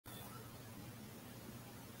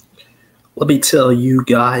Let me tell you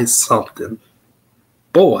guys something.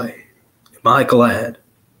 Boy, am I glad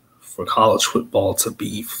for college football to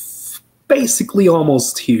be basically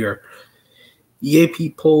almost here. The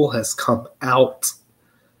AP poll has come out.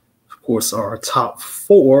 Of course, our top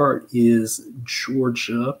four is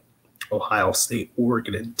Georgia, Ohio State,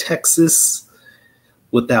 Oregon, and Texas,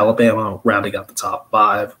 with Alabama rounding out the top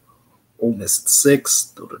five. Ole Miss at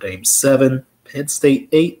 6, Notre Dame 7, Penn State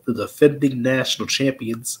 8, the defending national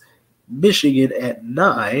champions, Michigan at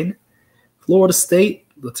 9, Florida State,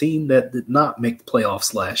 the team that did not make the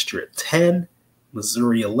playoffs last year, at 10,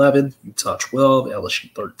 Missouri 11, Utah 12,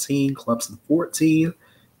 LSU 13, Clemson 14,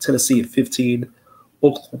 Tennessee at 15,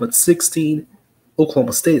 Oklahoma at 16,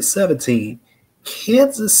 Oklahoma State at 17,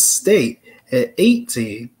 Kansas State at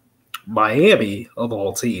 18, Miami of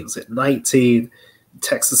all teams at 19,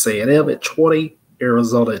 Texas A&M at 20,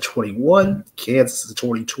 Arizona at 21, Kansas at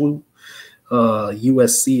 22,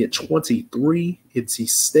 USC at 23, NC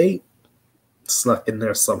State snuck in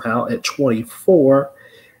there somehow at 24,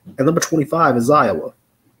 and number 25 is Iowa.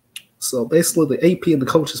 So basically the AP and the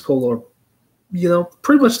coaches poll are,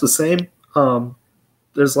 pretty much the same.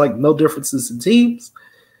 There's like no differences in teams,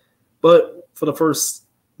 but for the first,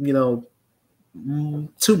 2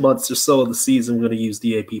 months or so of the season, we're going to use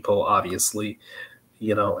the AP poll, obviously,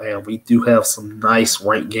 and we do have some nice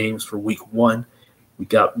ranked games for week 1. We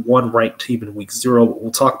got one ranked team in week 0. We'll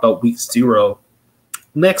talk about week 0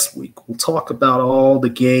 next week. We'll talk about all the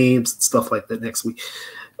games and stuff like that next week.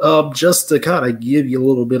 Just to kind of give you a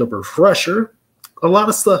little bit of a refresher, a lot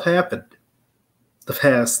of stuff happened the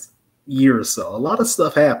past year or so. A lot of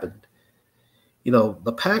stuff happened.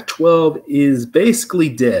 The Pac-12 is basically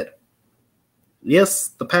dead. Yes,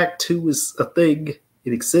 the Pac-2 is a thing.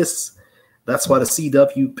 It exists. That's why the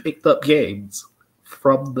CW picked up games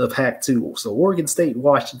from the Pac-2. So Oregon State and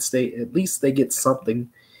Washington State, at least they get something.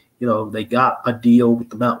 They got a deal with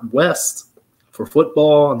the Mountain West for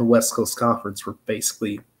football and the West Coast Conference for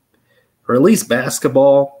basically, or at least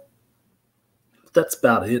basketball. But that's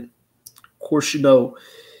about it. Of course,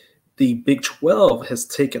 the Big 12 has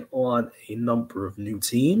taken on a number of new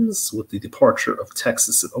teams with the departure of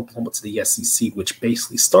Texas and Oklahoma to the SEC, which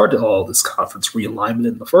basically started all this conference realignment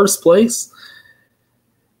in the first place.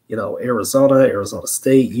 Arizona, Arizona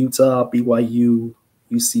State, Utah, BYU,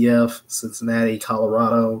 UCF, Cincinnati,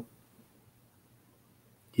 Colorado,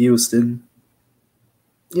 Houston.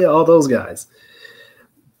 Yeah, all those guys.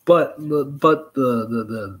 But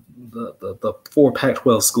the 4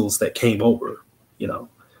 Pac-12 schools that came over,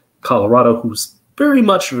 Colorado, who's very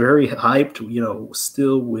hyped,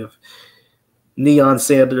 still with Neon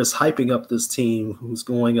Sanders hyping up this team, who's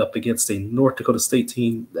going up against a North Dakota State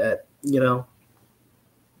team that,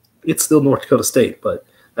 it's still North Dakota State, but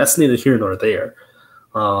that's neither here nor there.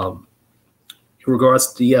 In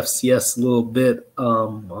regards to the FCS a little bit,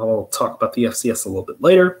 I'll talk about the FCS a little bit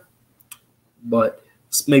later, but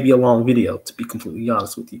it's maybe a long video, to be completely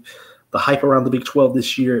honest with you. The hype around the Big 12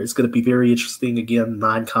 this year is going to be very interesting. Again,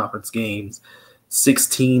 9 conference games,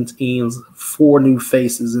 16 teams, 4 new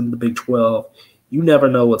faces in the Big 12. You never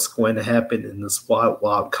know what's going to happen in this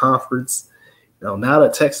wild conference. Now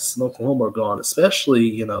that Texas and Oklahoma are gone,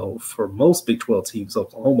 especially, for most Big 12 teams,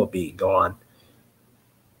 Oklahoma being gone,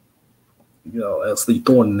 as the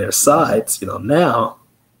thorn in their sides, now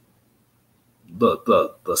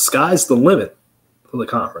the sky's the limit for the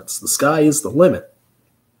conference. The sky is the limit.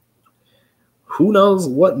 Who knows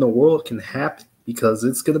what in the world can happen, because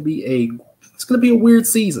it's going to be a weird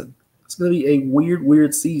season. It's going to be a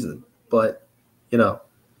weird season. But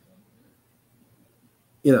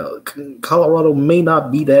Colorado may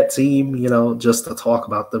not be that team. Just to talk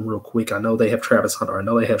about them real quick, I know they have Travis Hunter. I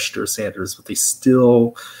know they have Shedeur Sanders, but they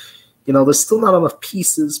still, there's still not enough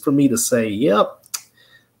pieces for me to say, yep,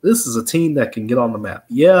 this is a team that can get on the map.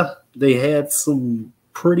 Yeah, they had some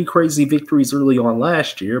pretty crazy victories early on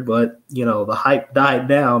last year, but, the hype died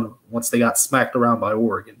down once they got smacked around by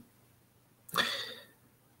Oregon.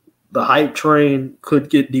 The hype train could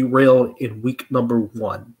get derailed in week number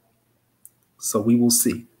 1. So we will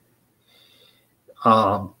see.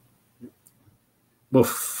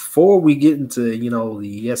 Before we get into,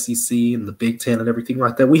 the SEC and the Big Ten and everything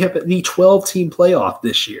like that, we have the 12-team playoff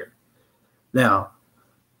this year. Now,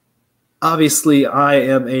 obviously, I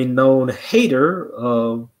am a known hater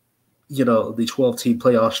of, the 12-team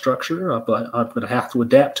playoff structure, but I'm going to have to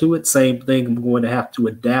adapt to it. Same thing I'm going to have to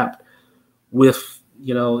adapt with,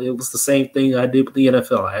 it was the same thing I did with the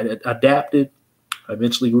NFL. I adapted. I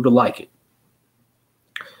eventually grew to like it.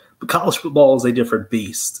 But college football is a different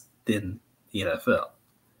beast than the NFL.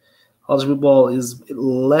 College football is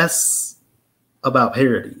less about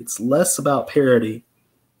parity. It's less about parity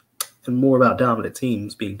and more about dominant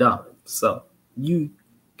teams being dominant. So you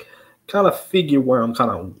kind of figure where I'm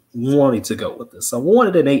kind of wanting to go with this. I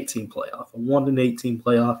wanted an 18 playoff.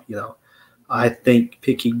 I think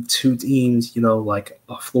picking two teams, like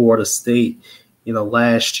a Florida State,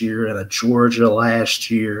 last year and a Georgia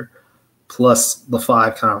last year, plus the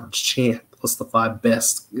the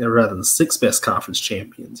six best conference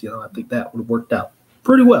champions. I think that would have worked out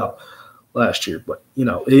pretty well last year. But,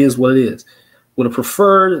 it is what it is. Would have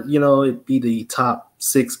preferred, it be the top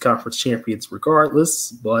 6 conference champions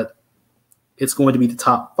regardless, but it's going to be the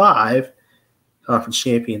top 5 conference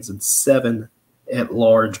champions and 7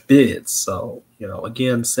 at-large bids. So,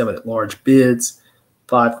 again, 7 at-large bids,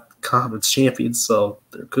 5 conference champions. So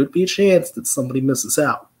there could be a chance that somebody misses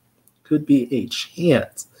out. Could be a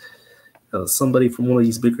chance somebody from one of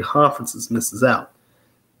these bigger conferences misses out.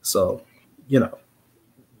 So,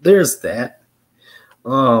 there's that.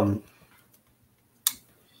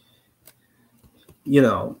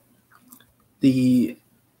 The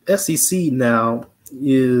SEC now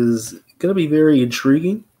is going to be very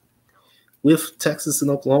intriguing with Texas and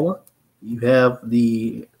Oklahoma. You have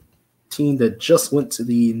the team that just went to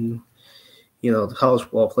the college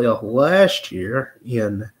football playoff last year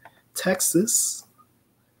in Texas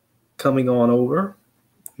coming on over.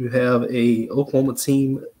 You have a Oklahoma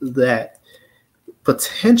team that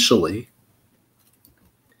potentially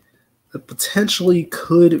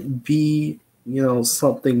could be,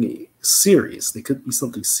 something serious. They could be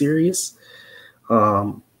something serious.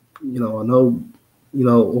 I know,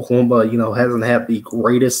 Oklahoma, hasn't had the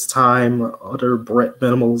greatest time under Brett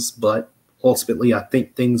Venables, but ultimately I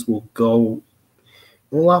think things will go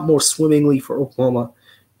a lot more swimmingly for Oklahoma.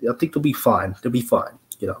 I think they'll be fine. I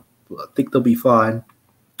think they'll be fine.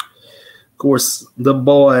 Of course, the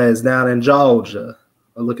boys down in Georgia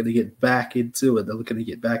are looking to get back into it.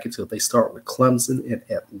 They start with Clemson and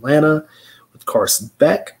Atlanta with Carson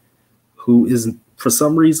Beck, who is, for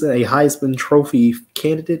some reason, a Heisman Trophy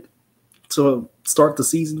candidate to start the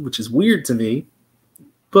season, which is weird to me.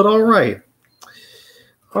 But all right.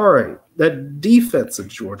 That defense of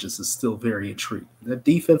Georgia's is still very intriguing. I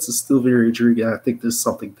think there's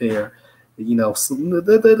something there.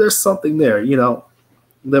 There's something there,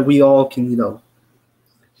 that we all can,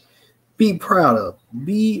 be proud of.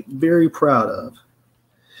 Be very proud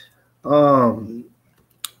of.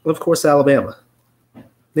 Of course, Alabama.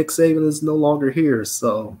 Nick Saban is no longer here,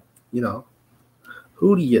 so,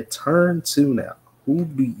 who do you turn to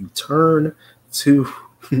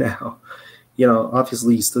now?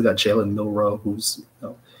 Obviously you still got Jalen Milroe, who's,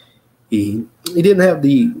 he didn't have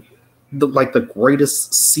the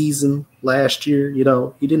greatest season last year. He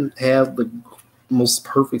didn't have the most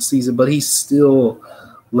perfect season, but he still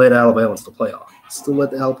led Alabama to the playoff. And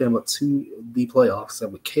with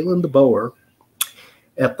Kalen DeBoer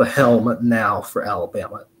at the helm now for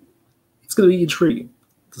Alabama, it's going to be intriguing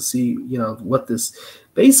to see, what this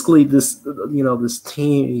team, this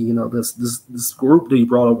group that he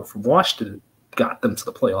brought over from Washington got them to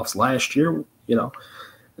the playoffs last year.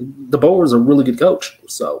 DeBoer is a really good coach,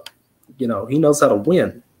 so he knows how to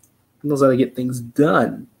win. He knows how to get things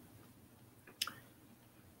done.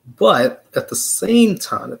 But at the same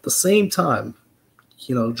time,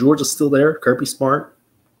 Georgia's still there. Kirby Smart,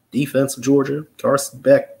 defense of Georgia, Carson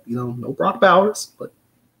Beck, no Brock Bowers, but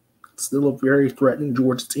still a very threatening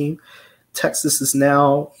Georgia team. Texas is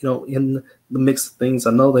now, in the mix of things.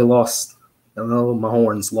 I know my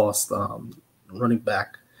Horns lost running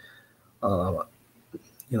back. They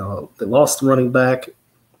lost the running back.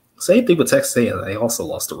 Same thing with Texas A&M. They also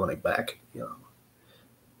lost a running back.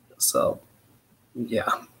 So, yeah,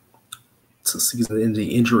 it's a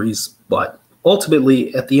season-ending injuries. But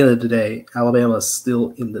ultimately, at the end of the day, Alabama is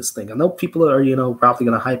still in this thing. I know people are, probably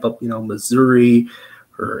going to hype up, Missouri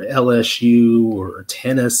or LSU or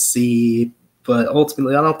Tennessee. But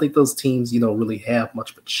ultimately, I don't think those teams, really have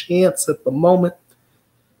much of a chance at the moment.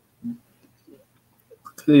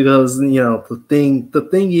 Because, the thing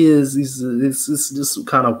is it's just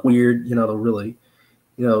kind of weird, to really,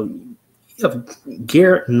 you have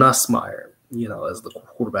Garrett Nussmeier, as the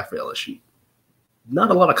quarterback for LSU.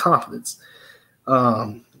 Not a lot of confidence.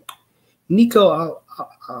 Nico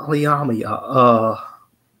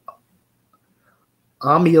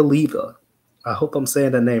Amialiva. I hope I'm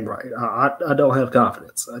saying that name right. I don't have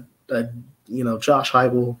confidence. Josh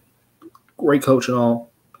Heupel, great coach and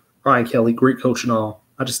all. Brian Kelly, great coach and all.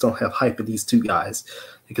 I just don't have hype in these two guys.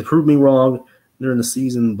 They could prove me wrong during the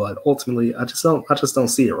season, but ultimately, I just don't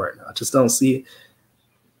see it right now. I just don't see it.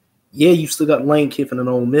 Yeah, you still got Lane Kiffin and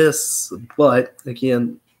Ole Miss, but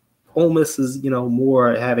again, Ole Miss is,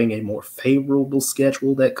 more having a more favorable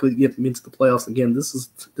schedule that could get them into the playoffs. Again, this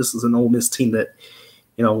is an Ole Miss team that,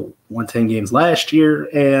 won 10 games last year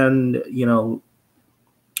and,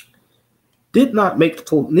 did not make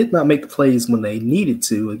the plays when they needed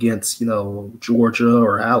to against, Georgia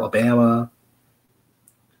or Alabama.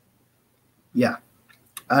 Yeah,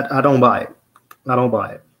 I don't buy it. I don't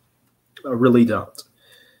buy it. I really don't.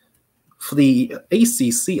 For the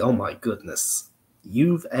ACC, oh my goodness.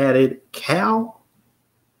 You've added Cal,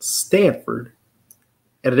 Stanford,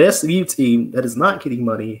 and an SMU team that is not getting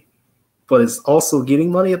money, but is also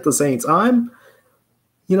getting money at the same time.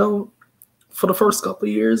 For the first couple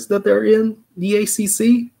of years that they're in the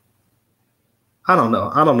ACC, I don't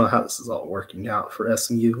know. I don't know how this is all working out for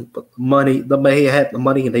SMU, but they had the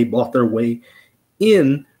money and they bought their way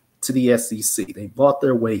in to the SEC. They bought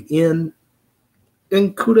their way in,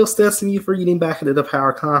 and kudos to SMU for getting back into the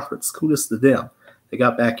Power Conference. Kudos to them. They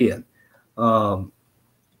got back in. But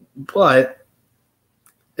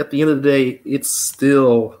at the end of the day, it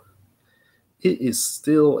is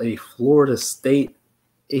still a Florida State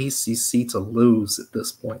ACC to lose at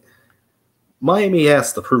this point. Miami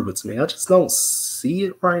has to prove it to me. I just don't see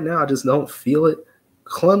it right now. I just don't feel it.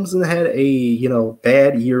 Clemson had a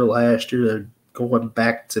bad year last year. They're going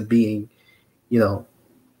back to being a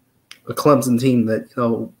Clemson team that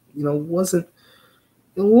wasn't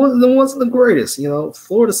the greatest.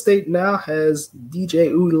 Florida State now has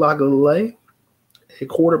DJ Uiagalelei, a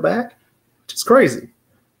quarterback, which is crazy.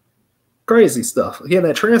 Crazy stuff. Again,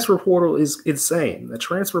 that transfer portal is insane. The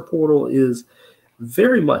transfer portal is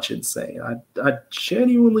very much insane. I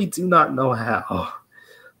genuinely do not know how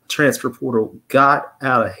the transfer portal got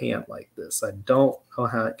out of hand like this. I don't know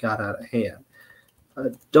how it got out of hand.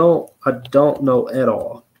 I don't know at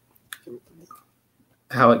all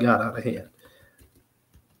how it got out of hand.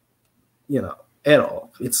 At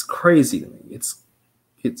all. It's crazy to me.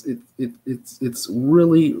 It's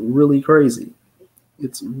really, really crazy.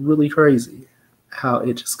 It's really crazy how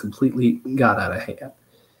it just completely got out of hand.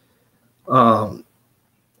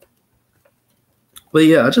 But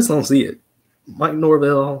yeah, I just don't see it. Mike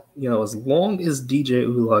Norvell, as long as DJ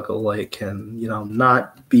Uiagalelei can,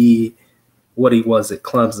 not be what he was at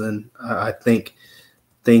Clemson, I think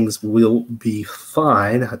things will be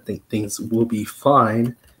fine. I think things will be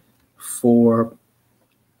fine for,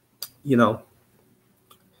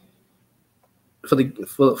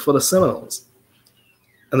 for the Seminoles.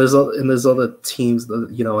 And there's other teams that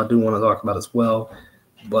I do want to talk about as well,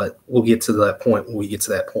 but we'll get to that point when we get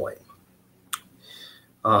to that point.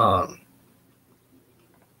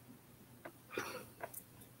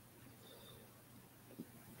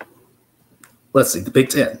 Let's see, the Big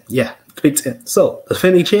Ten. Yeah, the Big Ten. So, the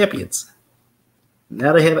defending champions.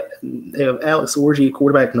 Now they have Alex Orji,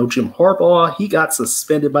 quarterback, no Jim Harbaugh. He got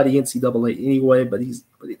suspended by the NCAA anyway, but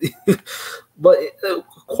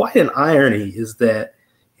quite an irony is that,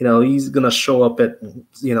 he's going to show up at,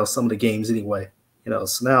 some of the games anyway. So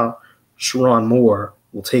now Sharon Moore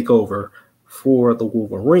will take over for the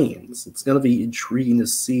Wolverines. It's going to be intriguing to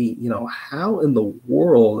see, how in the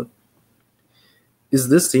world is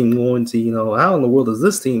this team going to, how in the world is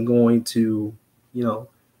this team going to,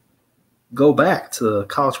 go back to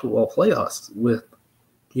college football playoffs with,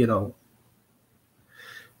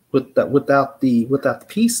 without the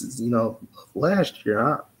pieces, of last year.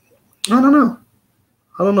 I don't know.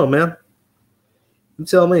 I don't know, man. You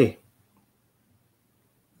tell me.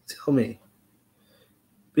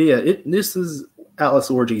 But yeah, this is Alex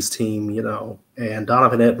Orji's team, and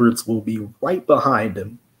Donovan Edwards will be right behind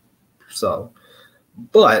him. So,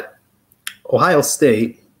 but Ohio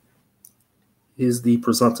State is the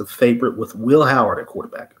presumptive favorite with Will Howard at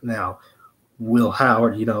quarterback. Now, Will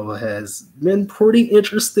Howard, has been pretty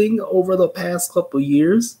interesting over the past couple of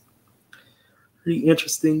years. Pretty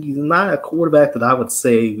interesting. He's not a quarterback that I would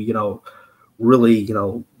say, really,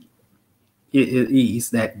 he's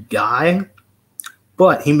that guy.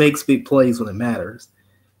 But he makes big plays when it matters.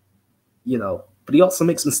 But he also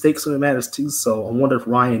makes mistakes when it matters too. So I wonder if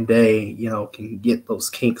Ryan Day, can get those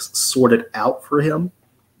kinks sorted out for him.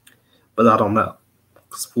 But I don't know.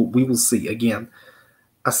 We will see. Again,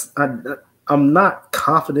 I'm not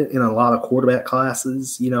confident in a lot of quarterback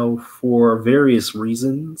classes, for various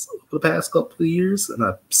reasons over the past couple of years. And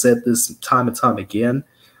I've said this time and time again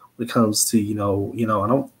when it comes to, I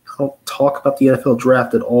don't talk about the NFL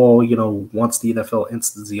draft at all, once the NFL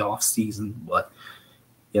enters the offseason. But,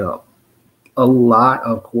 a lot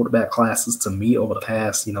of quarterback classes to me over the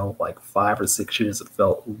past, 5 or 6 years have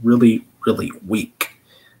felt really, really weak.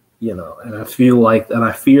 And I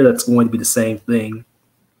fear that's going to be the same thing,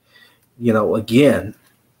 again,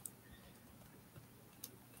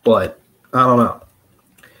 But I don't know.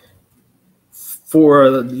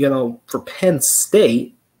 For Penn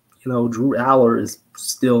State, Drew Aller is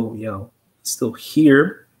still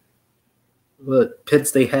here, but Penn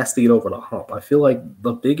State has to get over the hump. I feel like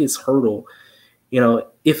the biggest hurdle,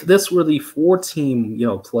 if this were the 4-team,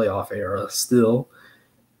 playoff era still,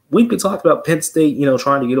 we could talk about Penn State,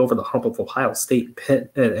 trying to get over the hump of Ohio State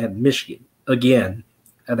and Michigan again,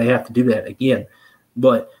 and they have to do that again.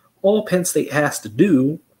 But all Penn State has to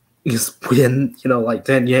do is win, like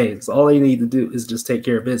 10 games. All they need to do is just take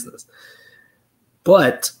care of business.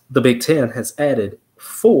 But the Big Ten has added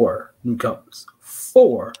 4 newcomers.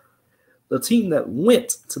 4. The team that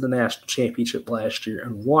went to the national championship last year,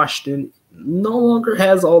 and Washington no longer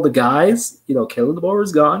has all the guys. Kalen DeBoer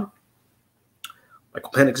is gone.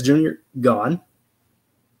 Michael Penix Jr. gone.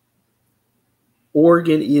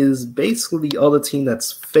 Oregon is basically the other team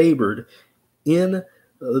that's favored in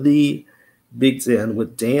the Big Ten,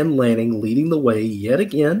 with Dan Lanning leading the way yet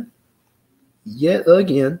again. An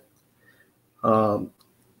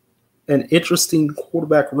interesting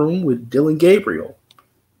quarterback room with Dylan Gabriel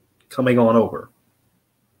coming on over.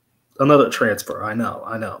 Another transfer, I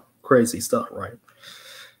know. Crazy stuff, right?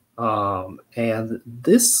 And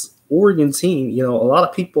this Oregon team, a lot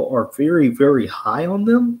of people are very, very high on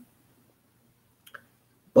them.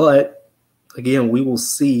 But, again, we will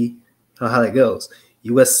see how that goes.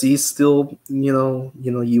 USC still,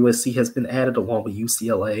 USC has been added along with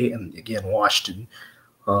UCLA and, again, Washington,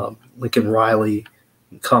 Lincoln Riley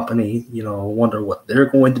and company. I wonder what they're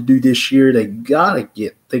going to do this year. They gotta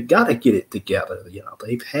get it together.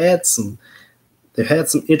 They've had some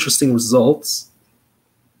interesting results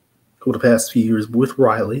over the past few years with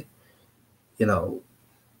Riley.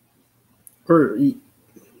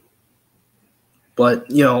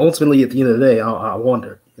 But ultimately at the end of the day, I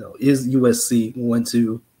wonder, is USC going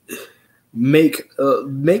to make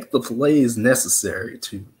the plays necessary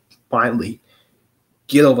to finally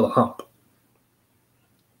get over the hump?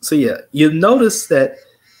 So yeah, you notice that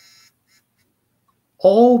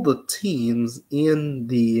all the teams in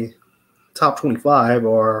the top 25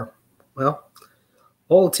 are,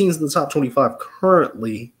 all the teams in the top 25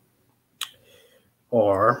 currently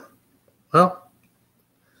are,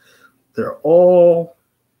 they're all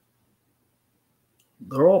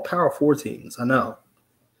Power 4 teams, I know.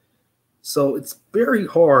 So it's very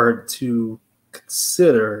hard to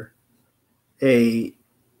consider a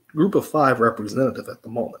Group of 5 representative at the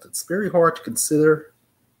moment. It's very hard to consider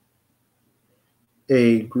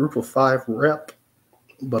a Group of 5 rep,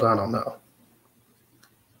 but I don't know.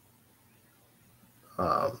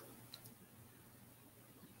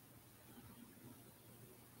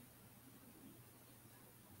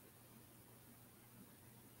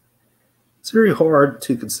 It's very hard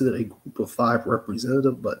to consider a Group of 5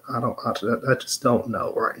 representative, but I just don't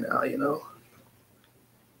know right now, I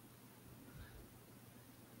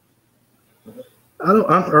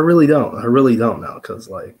really don't know, because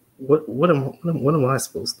like what am I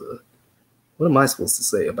supposed to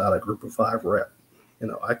say about a Group of 5 rep?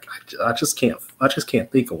 I just can't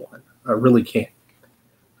think of one. I really can't.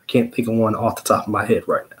 I can't think of one off the top of my head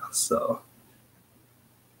right now. So,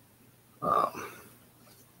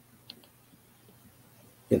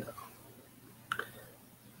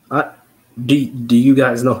 do you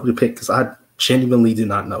guys know who to pick? Because I genuinely do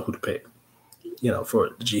not know who to pick. For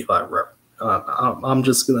the G5 rep. I'm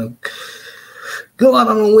just gonna go out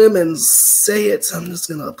on a limb and say it. I'm just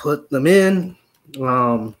gonna put them in.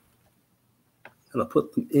 Gonna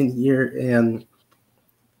put them in here, and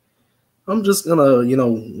I'm just gonna,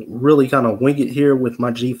 really kind of wing it here with my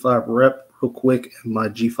G5 rep real quick. And my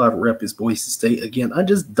G5 rep is Boise State. Again, I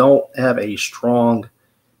just don't have a strong,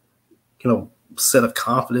 set of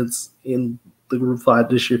confidence in the Group 5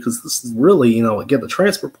 this year, because this is really, again, the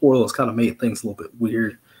transfer portal has kind of made things a little bit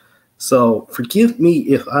weird. So forgive me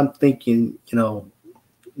if I'm thinking,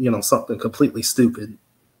 something completely stupid.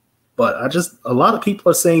 But a lot of people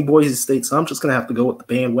are saying Boise State, so I'm just going to have to go with the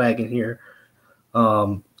bandwagon here.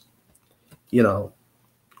 I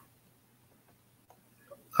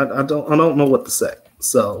don't know what to say.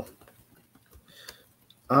 So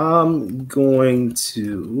I'm going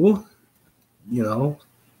to,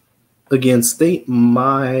 again, state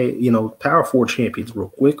my, Power 4 champions real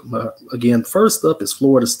quick. Again, first up is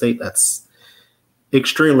Florida State. That's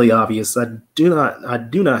extremely obvious. I do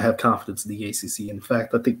not have confidence in the ACC. In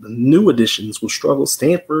fact, I think the new additions will struggle.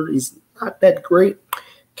 Stanford is not that great.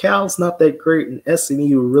 Cal's not that great, and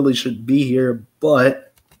SMU really should be here,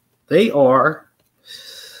 but they are.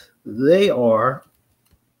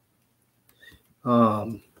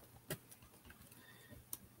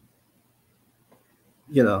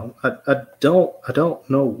 I don't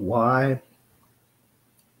know why.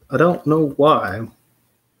 I don't know why,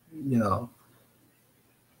 you know,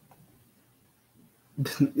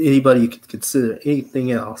 anybody could consider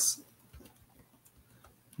anything else.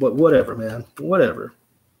 But whatever, man. Whatever.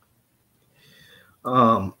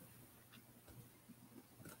 Um,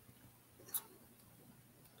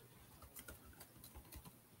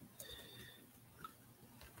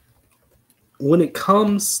 when it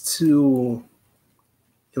comes to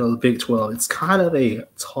the Big 12, it's kind of a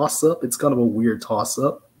toss up. It's kind of a weird toss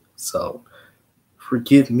up. So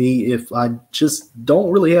forgive me if I just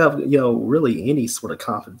don't really have really any sort of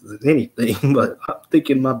confidence in anything. But I'm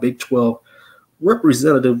thinking my Big 12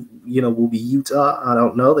 representative will be Utah. I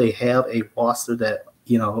don't know. They have a roster that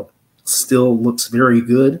still looks very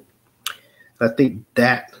good. I think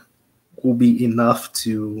that will be enough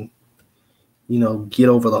to get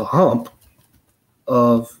over the hump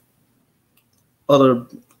of other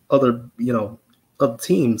other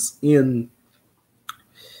teams in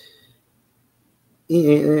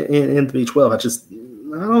the Big 12. I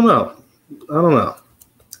don't know.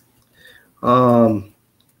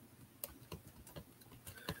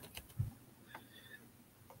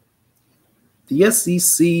 The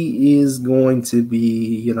SEC is going to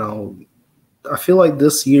be, I feel like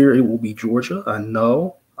this year it will be Georgia. I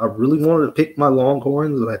know. I really wanted to pick my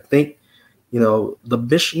Longhorns, but I think, the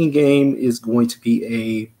Michigan game is going to be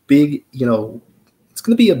a big, it's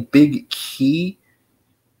going to be a big key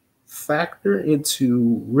factor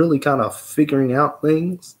into really kind of figuring out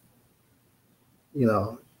things,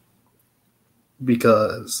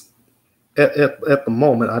 because at the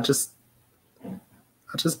moment, I just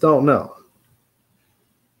don't know.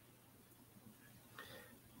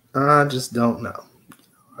 I just don't know.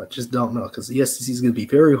 Because the SEC is going to be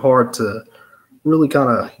very hard to really kind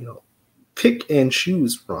of, pick and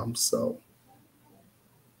choose from. So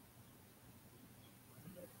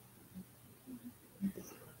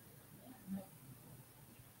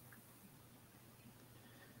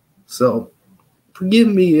forgive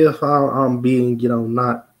me if I'm being,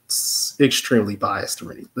 not extremely biased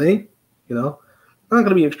or anything. I'm not going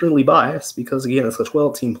to be extremely biased because, again, it's a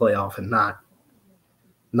 12-team playoff and not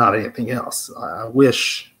anything else. I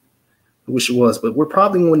wish it was, but we're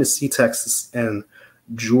probably going to see Texas and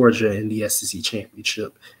Georgia in the SEC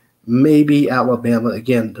championship. Maybe Alabama.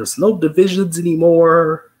 Again, there's no divisions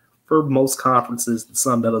anymore for most conferences. The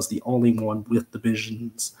Sun Belt is the only one with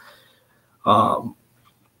divisions.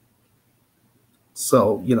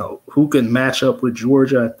 So, who can match up with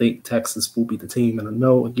Georgia? I think Texas will be the team. And I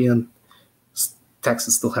know, again,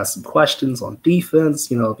 Texas still has some questions on defense,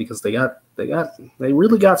 because they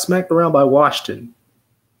really got smacked around by Washington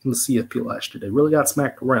in the CFP last year. They really got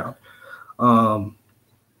smacked around.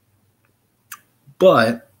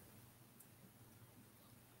 But,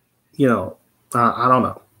 I don't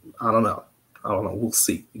know. We'll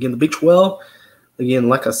see. Again, the Big 12, again,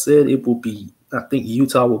 like I said, I think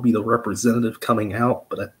Utah will be the representative coming out.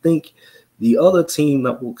 But I think the other team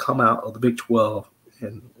that will come out of the Big 12,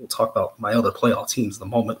 and we'll talk about my other playoff teams in a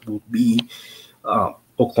moment, will be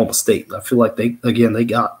Oklahoma State. I feel like they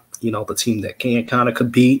got, the team that can kind of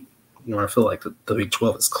compete. I feel like the Big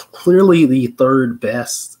 12 is clearly the third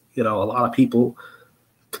best. A lot of people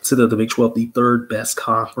consider the Big 12 the third best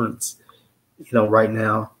conference, right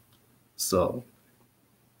now. So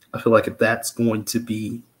I feel like if that's going to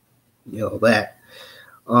be, that.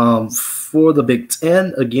 For the Big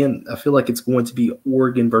 10, again, I feel like it's going to be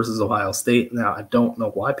Oregon versus Ohio State. Now, I don't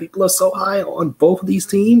know why people are so high on both of these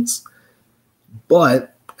teams,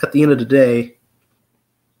 but at the end of the day,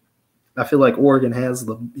 I feel like Oregon has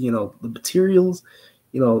the materials.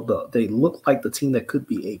 They look like the team that could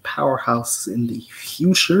be a powerhouse in the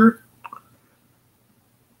future.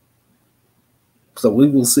 So we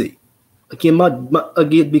will see. Again,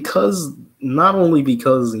 because not only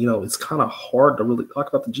because it's kind of hard to really talk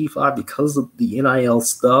about the G5 because of the NIL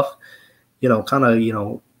stuff, kind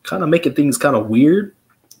of making things kind of weird.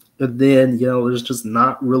 And then there's just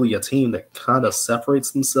not really a team that kind of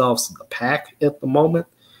separates themselves from the pack at the moment.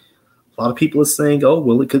 A lot of people are saying, oh,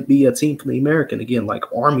 well, it could be a team from the American. Again, like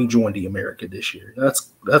Army joined the American this year.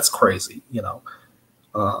 That's crazy, I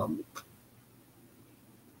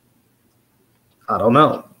don't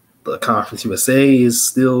know. The Conference USA is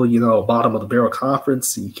still, bottom of the barrel conference.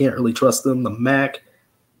 So you can't really trust them. The MAC,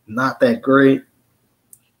 not that great.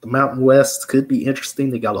 The Mountain West could be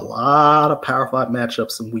interesting. They got a lot of Power 5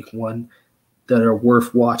 matchups in week 1 that are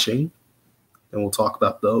worth watching. And we'll talk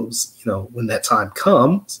about those, when that time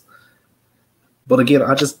comes. But again,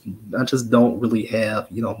 I just don't really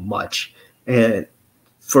have, much. And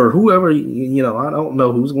for whoever, I don't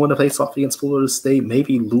know who's going to face off against Florida State.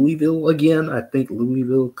 Maybe Louisville again. I think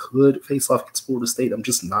Louisville could face off against Florida State. I'm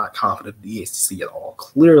just not confident in the ACC at all.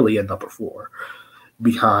 Clearly at number 4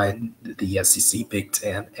 behind the SEC, Big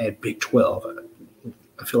Ten, and Big 12.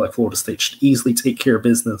 I feel like Florida State should easily take care of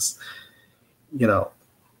business, and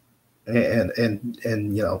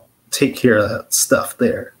take care of that stuff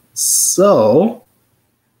there. So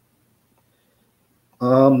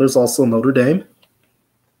there's also Notre Dame.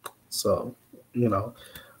 So, I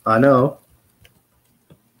know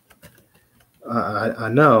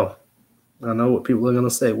what people are going to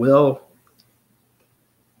say. Well,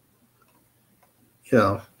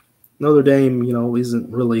 Notre Dame, isn't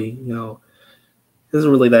really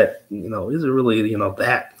that,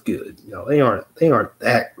 that good. They aren't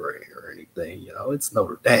that great or anything. It's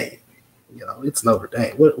Notre Dame. It's Notre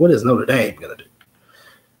Dame. What is Notre Dame going to do?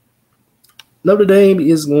 Notre Dame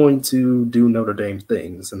is going to do Notre Dame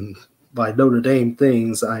things. And by Notre Dame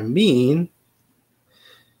things, I mean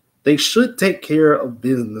they should take care of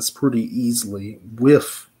business pretty easily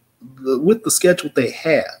with the schedule they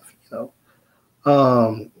have.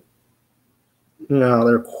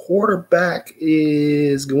 Their quarterback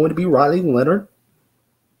is going to be Riley Leonard,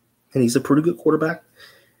 and he's a pretty good quarterback.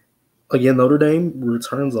 Again, Notre Dame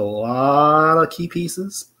returns a lot of key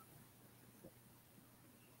pieces.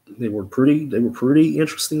 They were pretty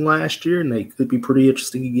interesting last year, and they could be pretty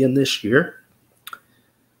interesting again this year.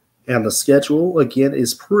 And the schedule, again,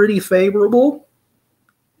 is pretty favorable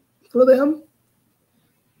for them.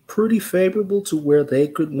 Pretty favorable to where they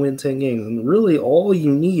could win 10 games. And really, all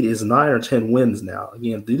you need is 9 or 10 wins now.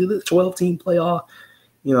 Again, due to the 12-team playoff,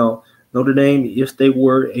 Notre Dame, if they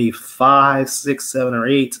were a 5, 6, 7, or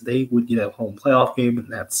 8, they would get a home playoff game,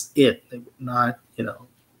 and that's it. They would not,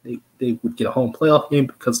 they would get a home playoff game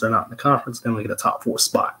because they're not in the conference. They only get a top 4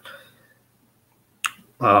 spot.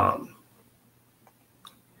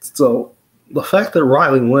 So the fact that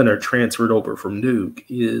Riley Leonard transferred over from Duke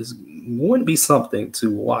is going to be something to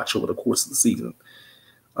watch over the course of the season.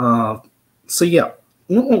 So yeah,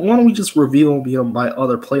 why don't we just reveal my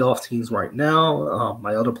other playoff teams right now?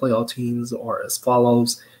 My other playoff teams are as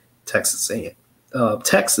follows: Texas,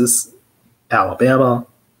 Alabama,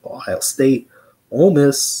 Ohio State, Ole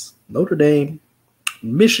Miss, Notre Dame,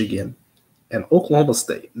 Michigan, and Oklahoma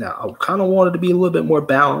State. Now, I kind of wanted to be a little bit more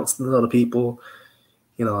balanced than other people.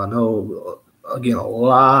 I know, again, a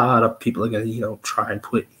lot of people are going to, try and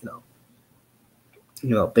put,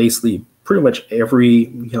 basically pretty much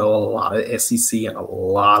every, a lot of SEC and a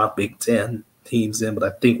lot of Big Ten teams in. But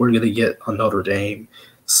I think we're going to get a Notre Dame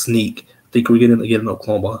sneak. I think we're going to get an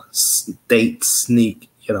Oklahoma State sneak.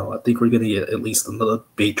 I think we're going to get at least another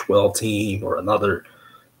Big 12 team or Notre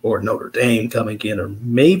Dame coming in, or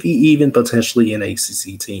maybe even potentially an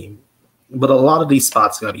ACC team. But a lot of these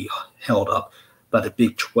spots are going to be held up by the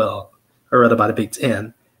Big 12, or rather by the Big 10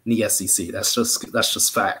 and the SEC. That's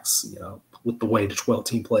just facts, with the way the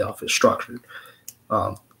 12-team playoff is structured.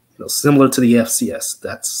 Similar to the FCS.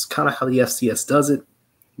 That's kind of how the FCS does it,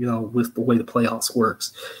 with the way the playoffs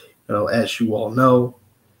works. As you all know,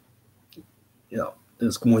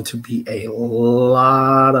 there's going to be a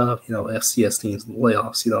lot of, FCS teams in the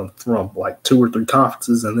playoffs, from like 2 or 3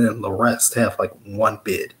 conferences, and then the rest have like one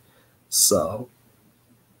bid. So,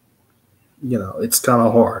 it's kind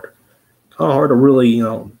of hard to really,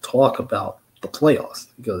 talk about the playoffs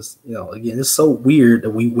because, again, it's so weird that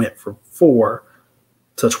we went from 4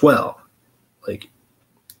 to 12, like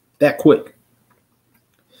that quick.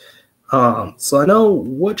 So I know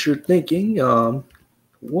what you're thinking.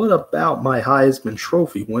 What about my Heisman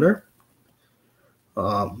Trophy winner?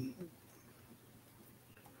 I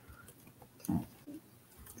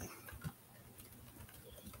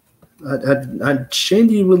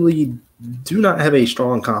genuinely do not have a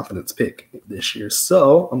strong confidence pick this year,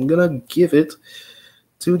 so I'm gonna give it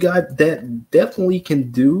to a guy that definitely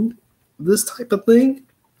can do this type of thing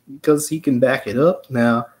because he can back it up.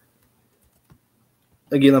 Now,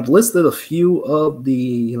 again, I've listed a few of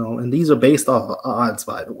the, and these are based off of odds,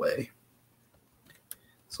 by the way.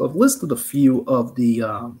 So I've listed a few of the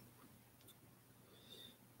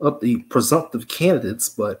presumptive candidates,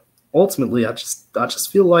 but ultimately, I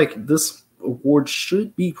just feel like this award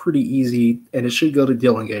should be pretty easy, and it should go to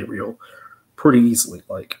Dillon Gabriel pretty easily.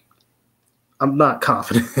 Like, I'm not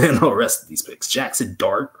confident in the rest of these picks. Jackson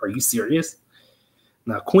Dart, are you serious?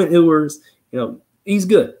 Now, Quinn Ewers, he's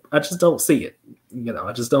good. I just don't see it.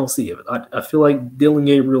 I just don't see it. I feel like Dillon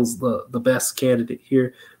Gabriel's the best candidate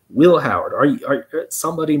here. Will Howard,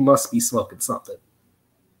 somebody must be smoking something.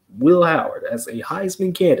 Will Howard as a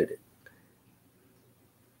Heisman candidate.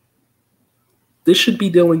 This should be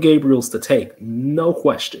Dylan Gabriel's to take, no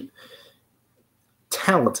question.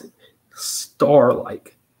 Talented,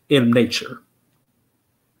 star-like in nature.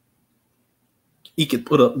 He can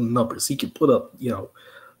put up numbers. He can put up,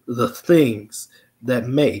 the things that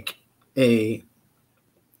make things,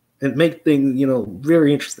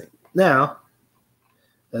 very interesting. Now,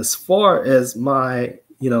 as far as my,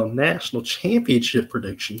 national championship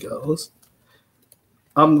prediction goes,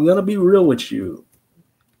 I'm going to be real with you.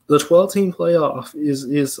 The 12-team playoff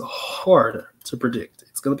is hard to predict.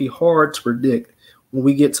 It's going to be hard to predict when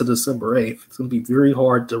we get to December 8th. It's going to be very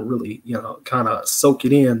hard to really, kind of soak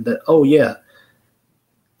it in that, oh, yeah,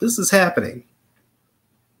 this is happening.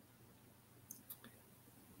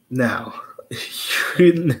 Now,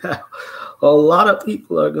 a lot of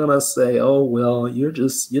people are going to say, oh, well, you're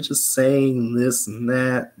just saying this and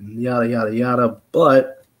that and yada, yada, yada.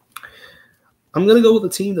 But I'm going to go with the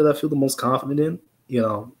team that I feel the most confident in.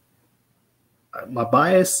 My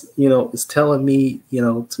bias, is telling me,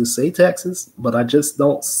 to say Texas, but I just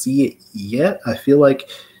don't see it yet. I feel like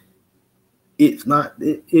it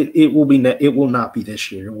will not be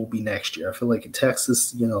this year. It will be next year. I feel like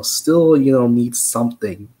Texas, still, needs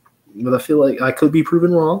something. But I feel like I could be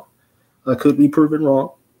proven wrong. I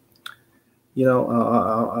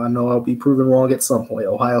know I'll be proven wrong at some point.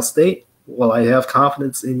 Ohio State, well, I have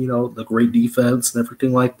confidence in, the great defense and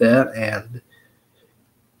everything like that. And,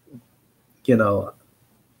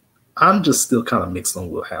 I'm just still kind of mixed on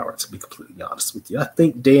Will Howard, to be completely honest with you. I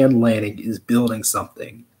think Dan Lanning is building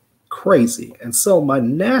something crazy. And so my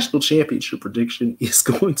national championship prediction is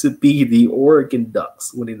going to be the Oregon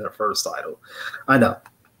Ducks winning their first title. I know.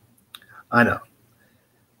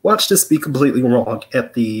 Watch this be completely wrong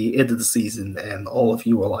at the end of the season, and all of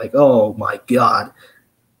you are like, oh my God,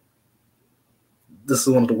 this is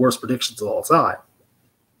one of the worst predictions of all time.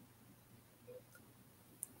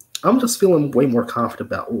 I'm just feeling way more confident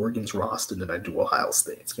about Oregon's roster than I do Ohio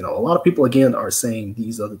State's. A lot of people, again, are saying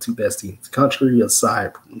these are the two best teams in the country,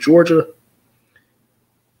 aside from Georgia.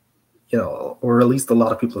 Or at least a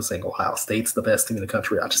lot of people are saying Ohio State's the best team in the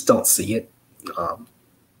country. I just don't see it.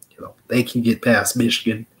 They can get past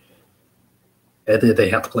Michigan, and then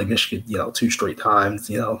they have to play Michigan, 2 straight times,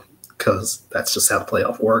 because that's just how the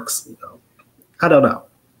playoff works. I don't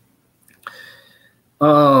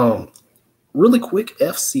know. Really quick,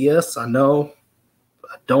 FCS. I know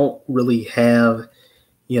I don't really have,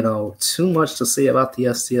 too much to say about the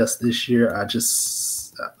FCS this year.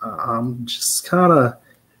 I'm just kind of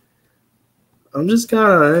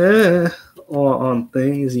on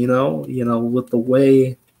things, with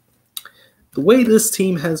the way this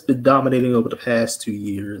team has been dominating over the past 2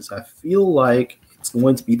 years. I feel like it's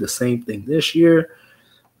going to be the same thing this year.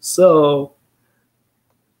 So,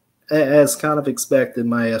 as kind of expected,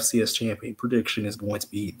 my FCS champion prediction is going to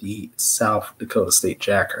be the South Dakota State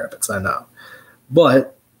Jackrabbits, I know.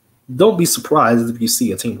 But don't be surprised if you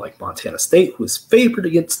see a team like Montana State, who is favored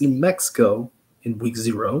against New Mexico in Week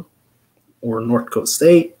 0, or North Dakota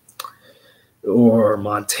State, or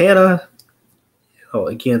Montana,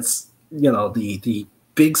 against, the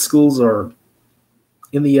big schools are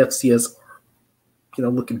in the FCS,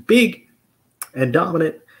 looking big and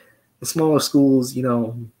dominant. The smaller schools,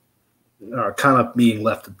 are kind of being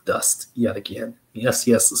left in dust yet again. The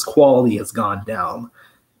FCS's quality has gone down,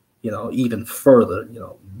 even further.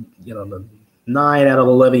 The 9 out of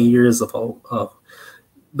 11 years of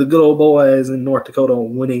the good old boys in North Dakota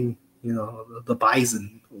winning, the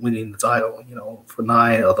Bison winning the title, for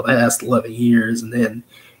 9 of the past 11 years. And then,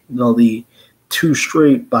 the 2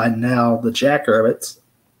 straight by now, the Jackrabbits,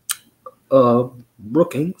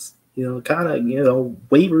 Brookings, kind of,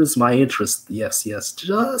 wavers my interest in the FCS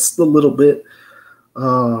just a little bit.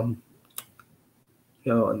 And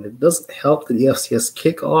it doesn't help that the FCS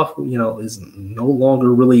kickoff, is no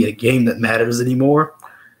longer really a game that matters anymore.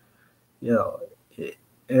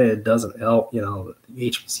 It doesn't help, the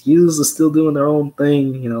HBCUs are still doing their own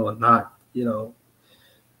thing, and not,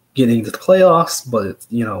 getting to the playoffs. But,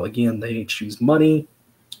 again, they choose money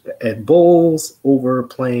at bowls over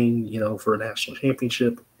playing, for a national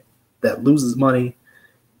championship that loses money.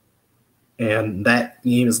 And that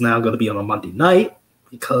game is now going to be on a Monday night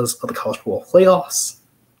because of the college football playoffs,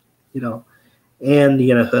 and the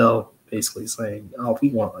NFL basically saying, oh, we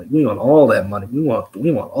want all that money. We want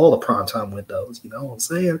all the primetime windows, you know what I'm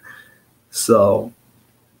saying? So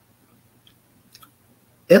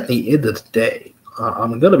at the end of the day,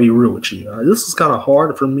 I'm going to be real with you. This is kind of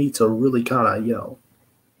hard for me to really kind of,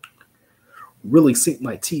 really sink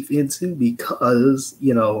my teeth into because,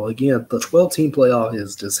 again, the 12-team playoff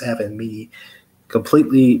is just having me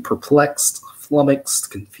completely perplexed,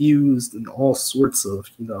 flummoxed, confused, and all sorts of,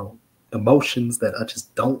 emotions that I'm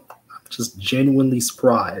just genuinely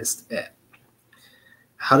surprised at.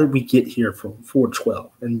 How did we get here from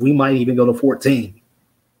 4-12? And we might even go to 14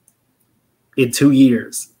 in 2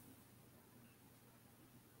 years.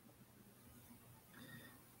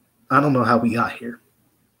 I don't know how we got here,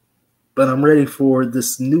 but I'm ready for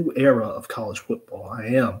this new era of college football. I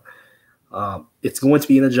am. It's going to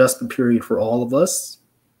be an adjustment period for all of us,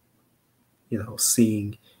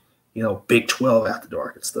 seeing, Big 12 after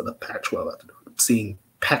dark instead of Pac-12 after dark, seeing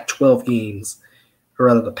Pac-12 games, or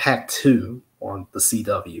rather the Pac-2 on the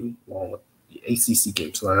CW, along with the ACC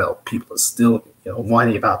games. So I know people are still,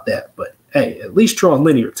 whining about that, but hey, at least you're on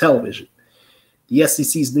linear television. The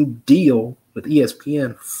SEC's new deal with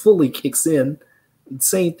ESPN fully kicks in.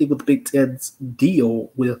 Same thing with the Big Ten's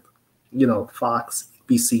deal with, Fox,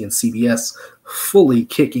 NBC, and CBS fully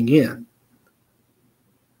kicking in.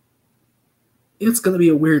 It's going to be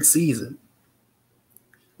a weird season.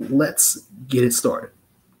 Let's get it started.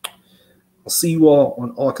 I'll see you all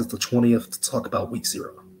on August the 20th to talk about Week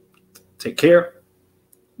 0. Take care,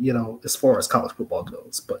 as far as college football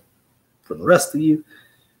goes. But for the rest of you,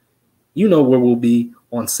 you know where we'll be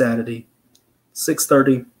on Saturday,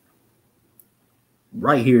 6:30,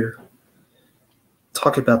 right here,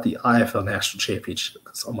 talking about the IFL National Championship.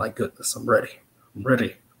 Oh, my goodness, I'm ready. I'm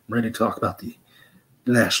ready to talk about the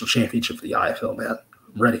National Championship for the IFL, man.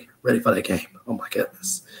 I'm ready for that game. Oh, my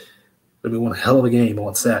goodness. It'll be one hell of a game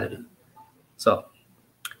on Saturday. So,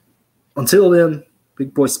 until then,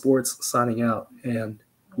 Big Boy Sports signing out, and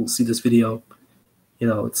we'll see this video.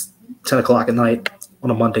 It's 10 o'clock at night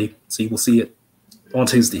on a Monday, so you will see it on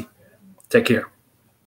Tuesday. Take care.